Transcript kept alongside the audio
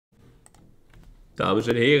Dames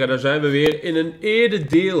en heren, daar zijn we weer. In een eerder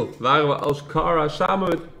deel waren we als Kara samen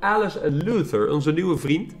met Alice en Luther, onze nieuwe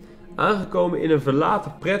vriend, aangekomen in een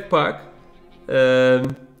verlaten pretpark.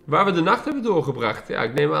 Waar we de nacht hebben doorgebracht. Ja,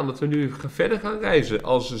 ik neem aan dat we nu verder gaan reizen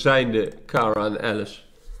als zijnde Kara en Alice.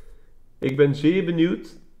 Ik ben zeer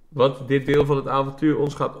benieuwd wat dit deel van het avontuur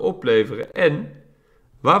ons gaat opleveren. En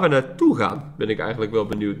waar we naartoe gaan, ben ik eigenlijk wel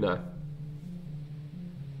benieuwd naar.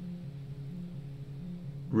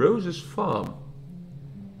 Rose's Farm.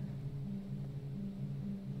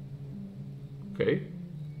 Oké.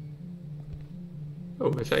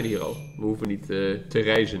 Oh, we zijn hier al. We hoeven niet te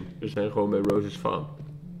reizen. We zijn gewoon bij Rose's Farm.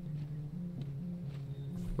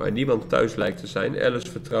 Waar niemand thuis lijkt te zijn.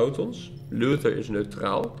 Alice vertrouwt ons. Luther is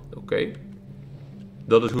neutraal. Oké.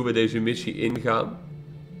 Dat is hoe we deze missie ingaan.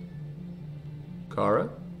 Kara.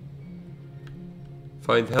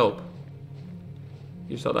 Find help.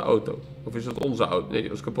 Hier staat de auto. Of is dat onze auto? Nee, die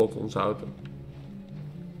was kapot, onze auto.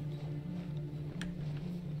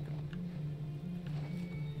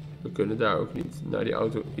 We kunnen daar ook niet naar die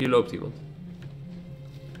auto. Hier loopt iemand.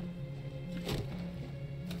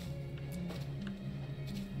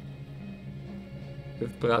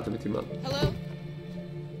 Even praten met die man. Hello?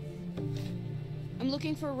 I'm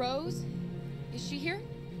looking for Rose. Is she here?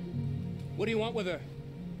 What do you want with her?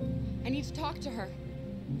 I need to talk to her.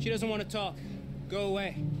 She doesn't want to talk. Go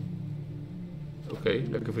away. Oké,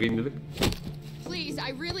 lekker vriendelijk. Please,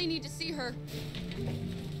 I really need to see her.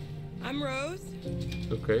 I'm Rose.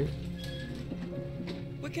 Oké.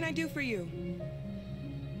 What can I do for you?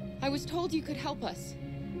 I was told you could help us.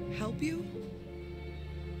 Help you?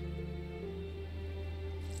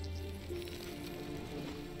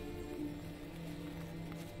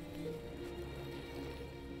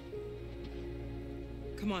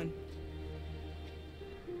 Come on.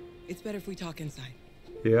 It's better if we talk inside.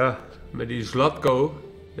 Ja, met die Zlatko,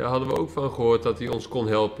 daar hadden we ook van gehoord dat hij ons kon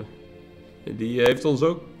helpen. En die heeft ons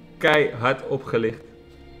ook keihard opgelicht.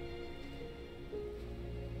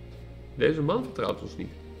 Deze man vertrouwt ons niet.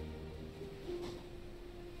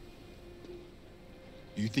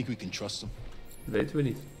 Do you think we can trust him? Dat weten we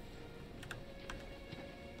niet.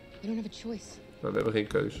 We don't have a choice. Maar we hebben geen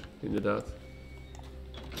keus, inderdaad.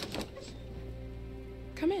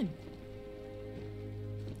 Come in.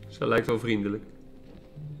 Ze lijkt wel vriendelijk.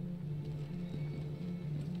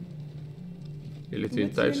 Hier ligt weer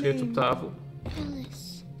een What's your tijdschrift op name? tafel.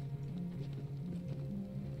 Alice.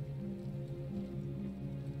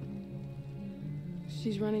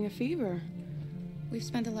 She's running a fever. We've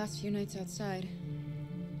spent the last few nights outside.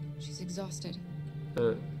 She's exhausted.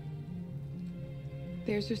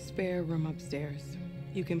 There's a spare room upstairs.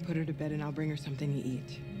 You can put her to bed and I'll bring her something to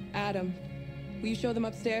eat. Adam, will you show them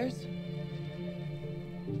upstairs?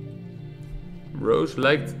 Rose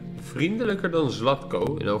lijkt vriendelijker dan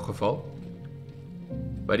Zlatko, in elk geval.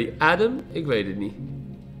 Maar die Adam, ik weet het niet.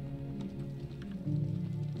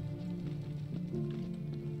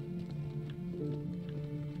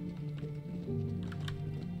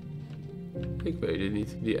 Ik weet het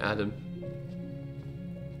niet, die Adam.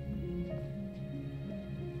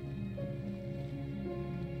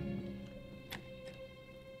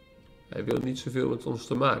 Hij wil niet zoveel met ons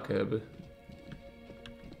te maken hebben.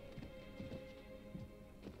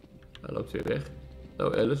 Hij loopt weer weg.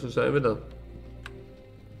 Nou Alice, waar zijn we dan?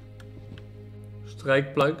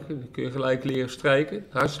 Strijkplank, dan kun je gelijk leren strijken.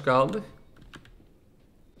 Hartstikke handig.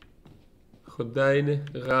 Gordijnen,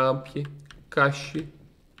 raampje, kastje.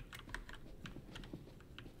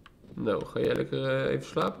 Nou, ga jij lekker even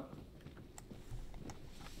slapen?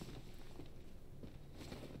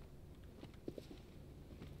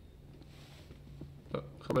 Oh,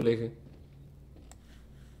 ga maar liggen.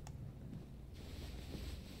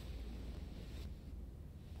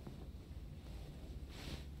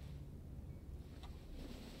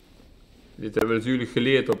 Dit hebben we natuurlijk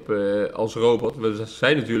geleerd op, als robot. We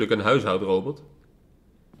zijn natuurlijk een huishoudrobot.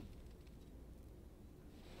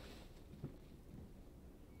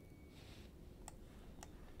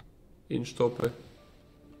 Instoppen.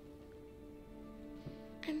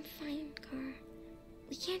 I'm fine, Gar.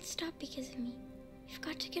 We can't stop because of me. We've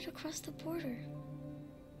got to get across the border.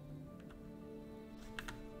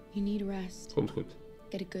 You need rest. Komt goed.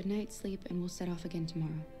 Get a good night's sleep and we'll set off again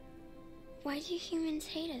tomorrow. Why do humans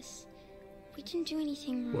hate us? We didn't do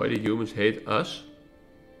anything wrong. Why do humans hate us?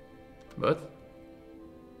 Wat?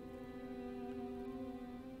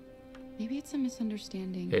 Maybe it's a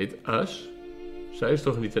misunderstanding. Hate us? Zij is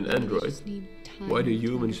toch niet een Maybe we android? just need time Why do to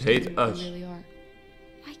humans understand hate who we us? really are.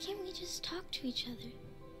 Why can't we just talk to each other?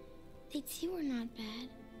 They'd see we're not bad.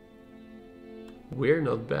 We're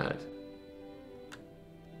not bad.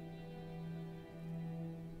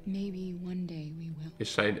 Maybe one day we will.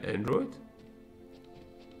 Is zijn Android?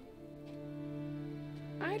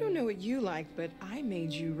 I don't know what you like, but I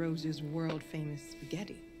made you Rose's world-famous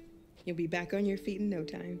spaghetti. You'll be back on your feet in no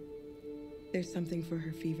time. There's something for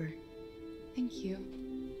her fever. Thank you.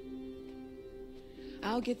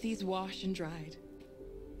 I'll get these washed and dried.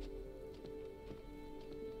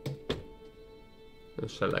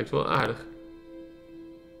 Dus zij lijkt wel aardig.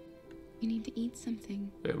 You need to eat something.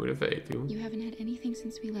 Ja, moet even eten, jongen. You haven't had anything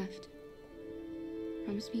since we left.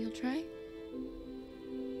 Promise me you'll try?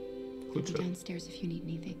 Goed I'll be zo. downstairs if you need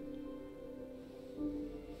anything.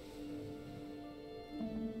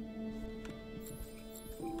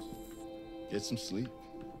 Get some sleep.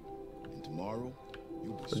 And tomorrow,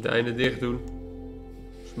 you'll be Gordijnen dicht doen.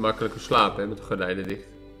 Het is makkelijker slapen, hè, met de gordijnen dicht.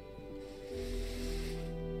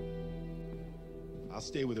 I'll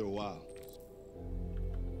stay with her a while.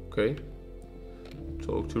 Oké.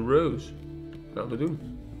 Talk to Rose. Gaan we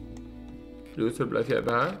doen. Luther, blijf jij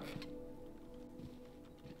bij haar?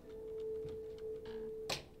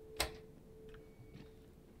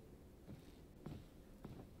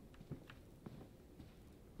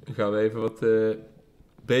 Dan gaan we even wat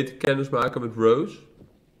beter kennis maken met Rose.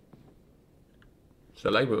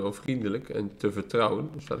 Zij lijkt me wel vriendelijk en te vertrouwen.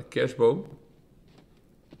 Er staat een kerstboom.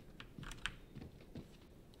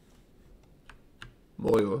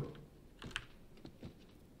 Mooi hoor.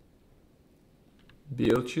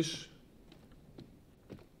 Beeldjes.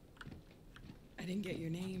 I didn't get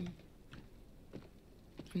your name.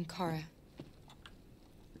 I'm Kara.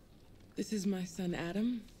 This is my son,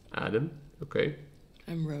 Adam. Adam. Oké.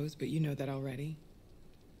 I'm Rose, but you know that already.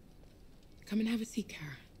 Come and have a seat,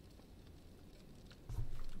 Kara.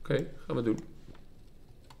 Oké, gaan we doen.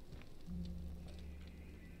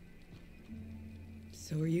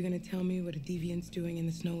 So are you gonna tell me what a deviant's doing in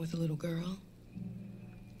the snow with a little girl?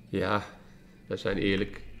 Ja, wij zijn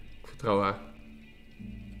eerlijk. Ik vertrouw haar.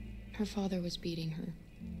 Her father was beating her.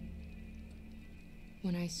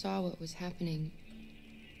 When I saw what was happening,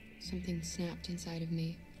 something snapped inside of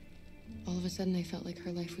me. All of a sudden I felt like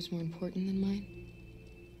her life was more important than mine.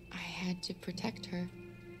 I had to protect her.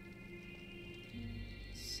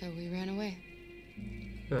 So we ran away.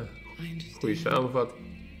 Ja, I understand. goede samenvatting.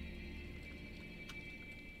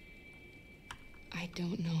 I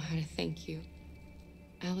don't know how to thank you.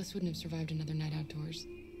 Alice wouldn't have survived another night outdoors.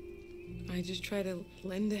 I just try to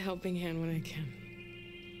lend a helping hand when I can.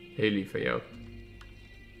 Heel lief van jou.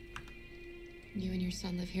 You and your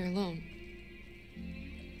son live here alone.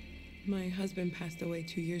 My husband passed away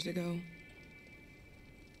 2 years ago.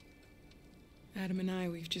 Adam and I,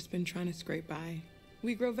 we've just been trying to scrape by.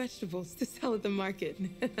 We grow vegetables to sell at the market.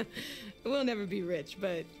 We'll never be rich,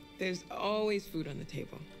 but there's always food on the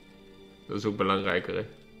table. Dat is ook belangrijker, hè?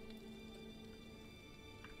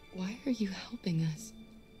 Why are you helping us?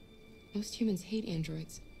 Most humans hate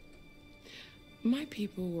androids. My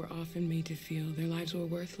people were often made to feel their lives were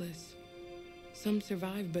worthless. Some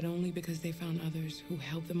survived, but only because they found others who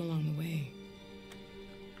helped them along the way.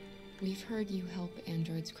 We've heard you help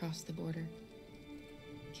androids cross the border.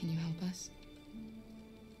 Can you help us?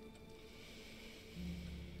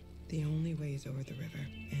 The only way is over the river,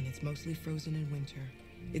 and it's mostly frozen in winter.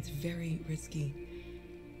 It's very risky.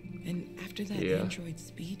 And after that android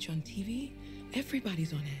speech on TV,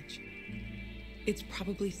 everybody's on edge. It's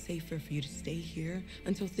probably safer for you to stay here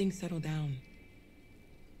until things settle down.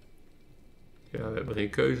 Ja, we hebben geen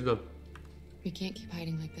keuze dan. We can't keep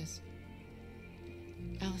hiding like this.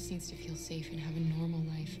 Alice needs to feel safe and have a normal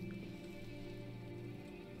life.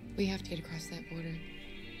 We have to get across that border.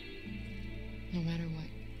 No matter what.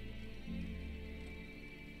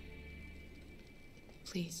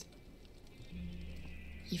 Please.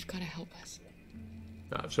 You've got to help us.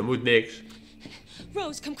 Nou, ze moet niks.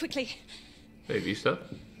 Rose, come quickly. Nee, wie is dat?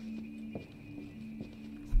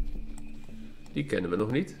 Die kennen we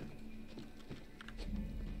nog niet.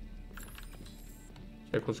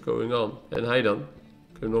 Check what's going on. En hij dan?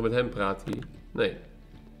 Kunnen we nog met hem praten hier? Nee.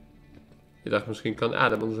 Je dacht misschien kan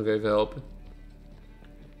Adam ons nog even helpen.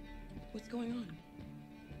 What's going on?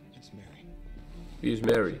 It's Mary. Wie is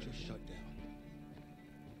Mary? Just shut down.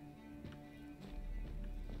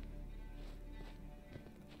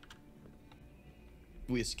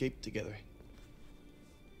 We escaped together.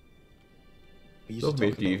 We used Nog to meer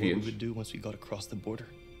talk about what we deviants. would do once we got across the border.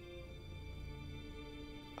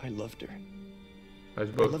 I loved her. Hij is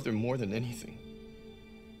I boos. loved her more than anything.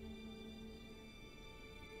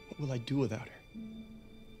 What will I do without her?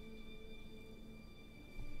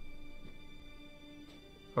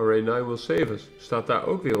 Array 9 will save us. Staat daar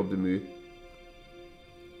ook weer op de muur.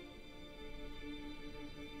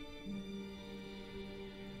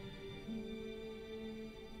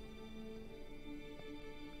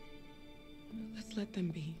 Just let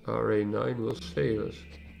them be. RA9 will save us.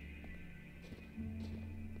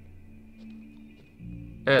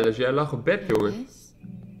 Alice, jij lag op bed, jongen. Alice?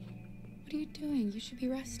 What are you doing? You should be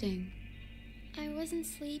resting. I wasn't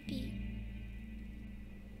sleepy.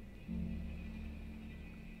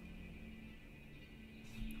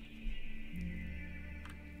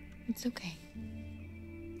 It's okay.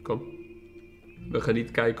 Kom. We gaan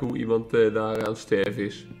niet kijken hoe iemand daar aan het sterven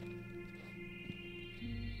is.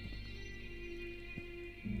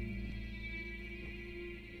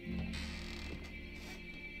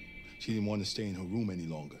 She didn't want to stay in her room any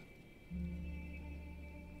longer.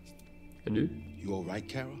 En nu? You all right,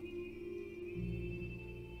 Kara?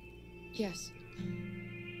 Yes.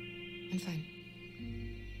 I'm fine.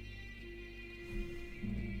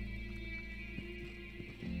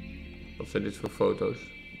 Wat zijn dit voor foto's?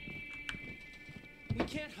 We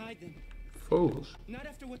can't hide them. Vogels. Not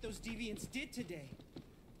after what those deviants did today.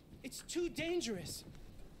 It's too dangerous.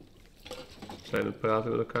 Zijn het praten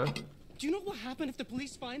met elkaar? Do you know what happened if the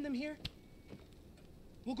police find them here?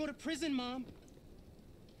 We'll go to prison, Mom.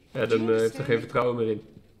 Adam heeft er geen vertrouwen meer in.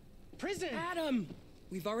 Prison! Adam!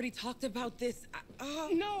 We've already talked about this.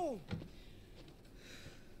 No!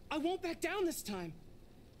 I won't back down this time.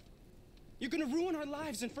 You're gonna ruin our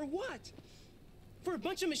lives, and for what? For a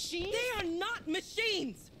bunch of machines? They are not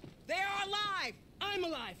machines! They are alive! I'm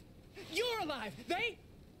alive! You're alive!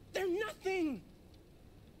 They're nothing!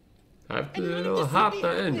 Hij heeft And none of wel this would haat be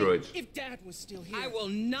naar happening Android. if Dad was still here. I will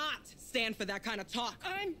not stand for that kind of talk.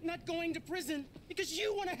 I'm not going to prison because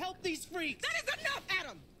you want to help these freaks. That is enough,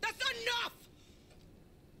 Adam! That's enough!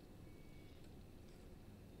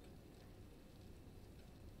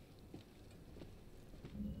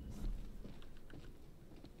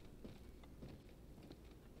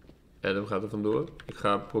 Adam gaat er vandoor. Ik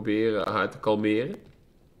ga proberen haar te kalmeren.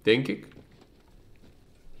 Denk ik.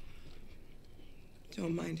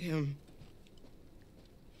 Don't mind him.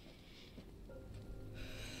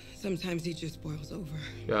 Sometimes he just boils over.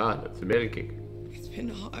 Ja, dat merk ik. It's been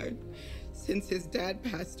hard since his dad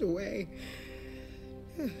passed away.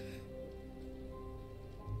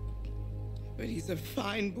 But he's a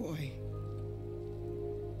fine boy.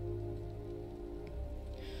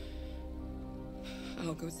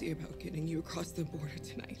 I'll go see about getting you across the border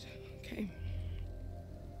tonight, okay?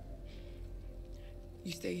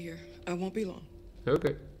 You stay here. I won't be long.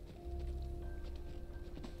 Oké.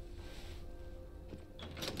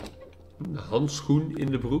 Een handschoen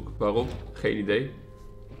in de broek. Waarom? Geen idee.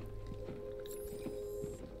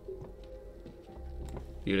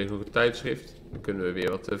 Hier ligt nog een tijdschrift. Dan kunnen we weer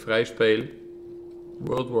wat vrij spelen.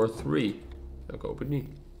 World War 3. Ik hoop het niet.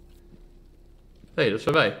 Nee, dat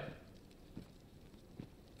zijn wij.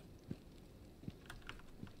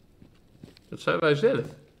 Dat zijn wij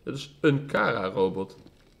zelf. Dat is een Kara-robot.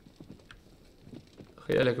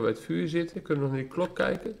 Ga jij lekker bij het vuur zitten? Kunnen we nog naar die klok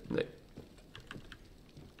kijken? Nee.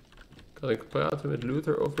 Kan ik praten met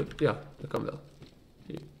Luther over het... Ja, dat kan wel.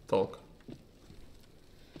 Hier, talk.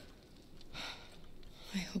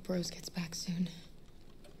 I hope Rose gets back soon.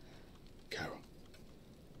 Kara,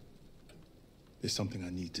 there's something I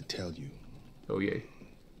need to tell you. Oh jee.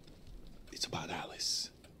 It's about Alice.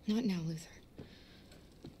 Not now, Luther.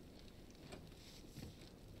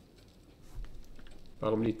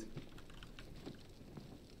 Waarom niet?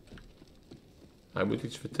 Hij moet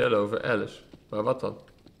iets vertellen over Alice. Maar wat dan?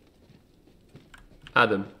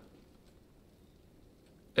 Adam.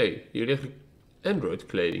 Hé, hier ligt Android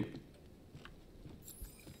kleding.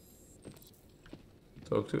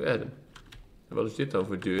 Talk to Adam. En wat is dit dan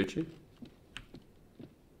voor deurtje?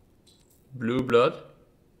 Blue Blood.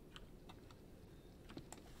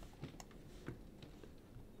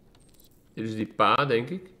 Dit is die pa, denk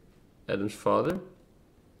ik. Adam's vader.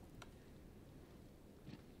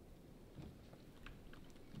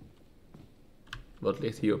 Wat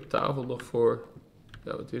ligt hier op tafel nog voor?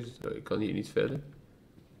 Ja, wat is het? Oh, ik kan hier niet verder.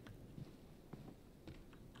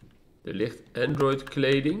 Er ligt Android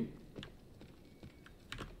kleding.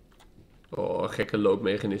 Oh, gekke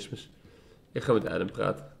loopmechanismes. Ik ga met Adam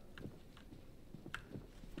praten.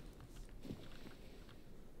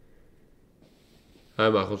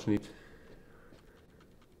 Hij mag ons niet.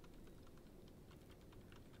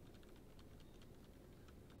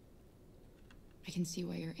 I can see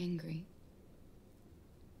why you're angry.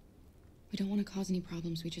 We don't want to cause any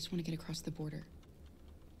problems. We just want to get across the border.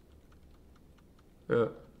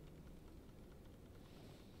 Ja.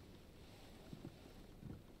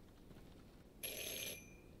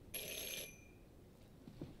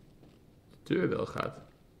 De deur wel gaat.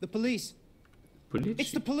 The police. Politie.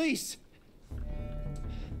 It's the police.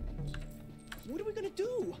 What are we gonna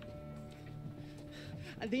do?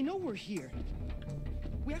 They know we're here.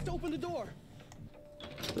 We have to open the door.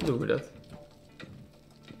 Dan doen we dat.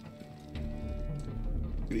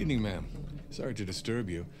 Good evening, ma'am. Sorry to disturb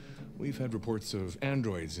you. We've had reports of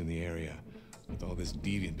androids in the area. With all this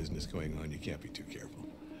deviant business going on, you can't be too careful.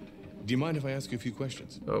 Do you mind if I ask you a few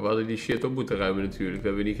questions? Oh, we hadden die shit op moeten ruimen natuurlijk. Dat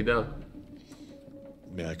hebben we niet gedaan.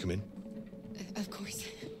 May I come in? Of course.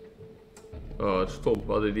 Oh, het is stom.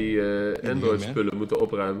 We hadden die Android-spullen moeten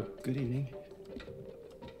opruimen. Good evening.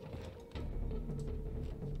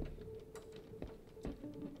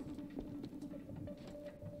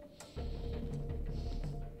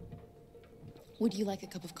 Would you like a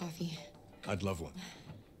cup of coffee? I'd love one.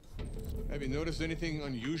 Have you noticed anything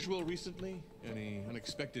unusual recently? Any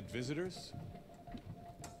unexpected visitors?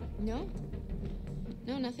 No.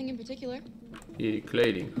 No, nothing in particular. Hier, die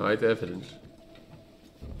kleding. Hide evidence.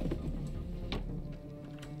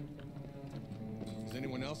 Is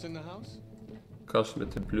anyone else in the house? Kast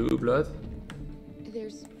met de blue blood.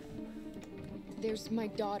 There's my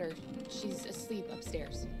daughter. She's asleep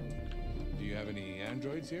upstairs. Do you have any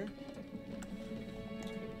androids here?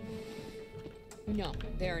 No,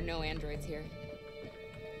 there are no androids here.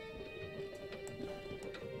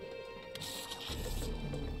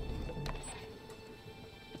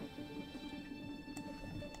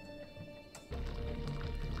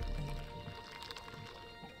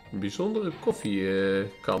 Een bijzondere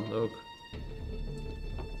koffiekan ook.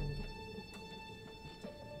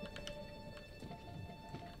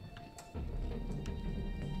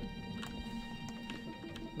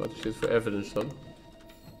 Wat is dit voor evidence dan?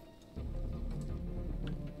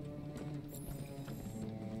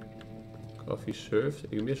 Coffee served.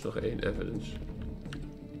 Ik mis nog één evidence.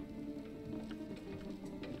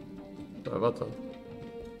 Maar wat dan?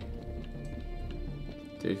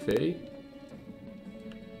 TV.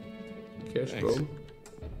 Kerstboom.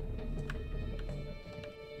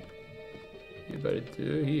 Hier bij de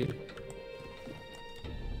deur, hier.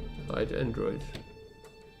 Hide android.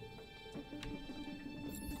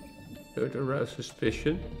 Don't arouse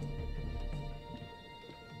suspicion.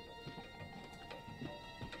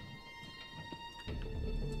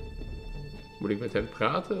 Moet ik met hem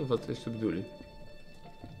praten of wat is de bedoeling?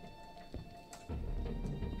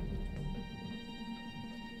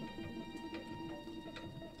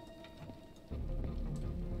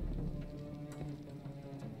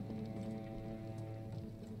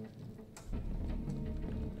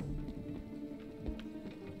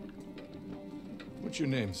 What's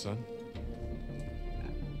your name, son?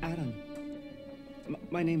 Adam.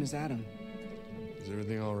 My name is Adam. Is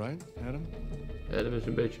everything all right, Adam? Adam is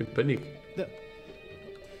een beetje in paniek.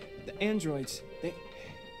 The androids,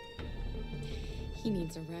 He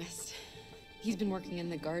needs a rest. He's been working in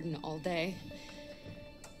the garden all day.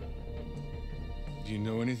 Do you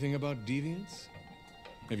know anything about deviants?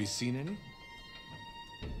 Have you seen any?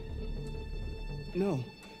 No.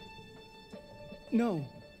 No.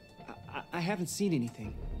 I haven't seen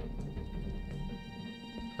anything.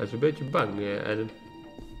 Hij is een beetje bang, Adam.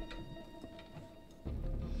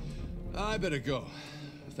 I better go.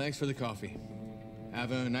 Thanks for the coffee.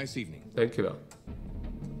 Have a nice evening. Dankjewel.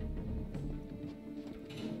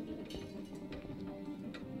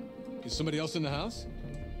 Is somebody else in the house?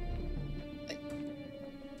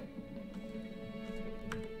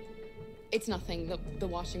 It's nothing. The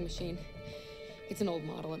washing machine. It's an old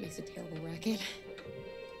model. It makes a terrible racket.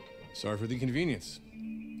 Sorry for the inconvenience.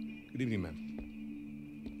 Good evening, ma'am.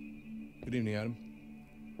 Good evening, Adam.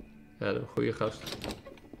 Adam, goeie gast.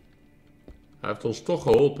 Hij heeft ons toch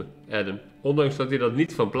geholpen, Adam. Ondanks dat hij dat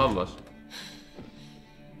niet van plan was.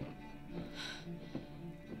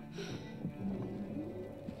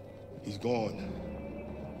 He's gone.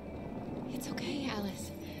 It's okay,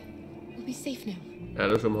 Alice. We'll be safe now.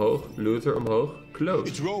 Alice omhoog, Luther omhoog, close.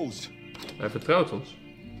 It's Rose. Hij vertrouwt ons.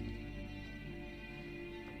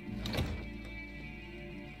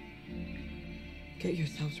 Get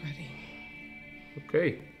yourselves ready.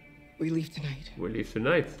 Oké. We leave tonight. We leave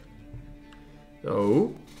tonight.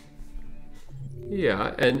 Oh.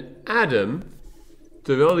 Ja, en Adam,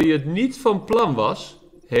 terwijl hij het niet van plan was,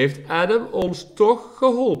 heeft Adam ons toch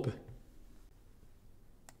geholpen.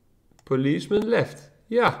 Policeman left.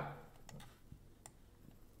 Ja.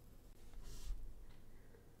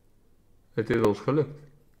 Het is ons gelukt.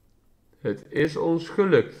 Het is ons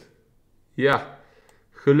gelukt. Ja,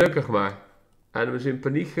 gelukkig maar. Adam is in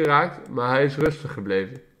paniek geraakt, maar hij is rustig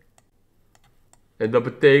gebleven. En dat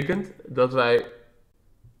betekent dat wij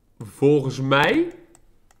volgens mij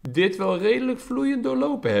dit wel redelijk vloeiend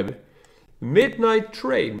doorlopen hebben. Midnight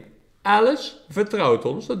Train. Alice vertrouwt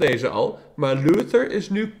ons, dat deed ze al. Maar Luther is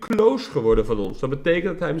nu close geworden van ons. Dat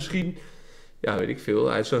betekent dat hij misschien Ja, weet ik veel.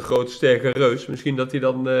 Hij is zo'n grote, sterke reus. Misschien dat hij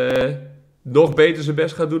dan nog beter zijn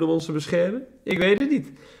best gaat doen om ons te beschermen. Ik weet het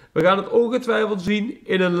niet. We gaan het ongetwijfeld zien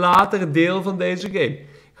in een later deel van deze game. Ik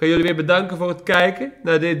ga jullie weer bedanken voor het kijken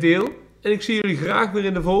naar dit deel. En ik zie jullie graag weer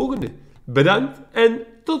in de volgende. Bedankt en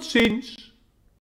tot ziens!